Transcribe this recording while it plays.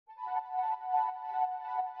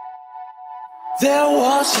There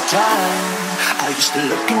was a time I used to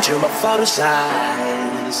look into my father's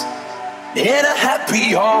eyes. In a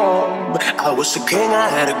happy home, I was a king, I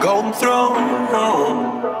had a golden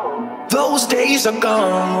throne. Those days are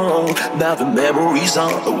gone, now the memories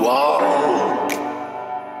on the wall.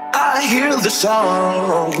 I hear the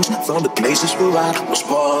songs from the places where I was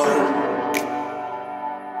born.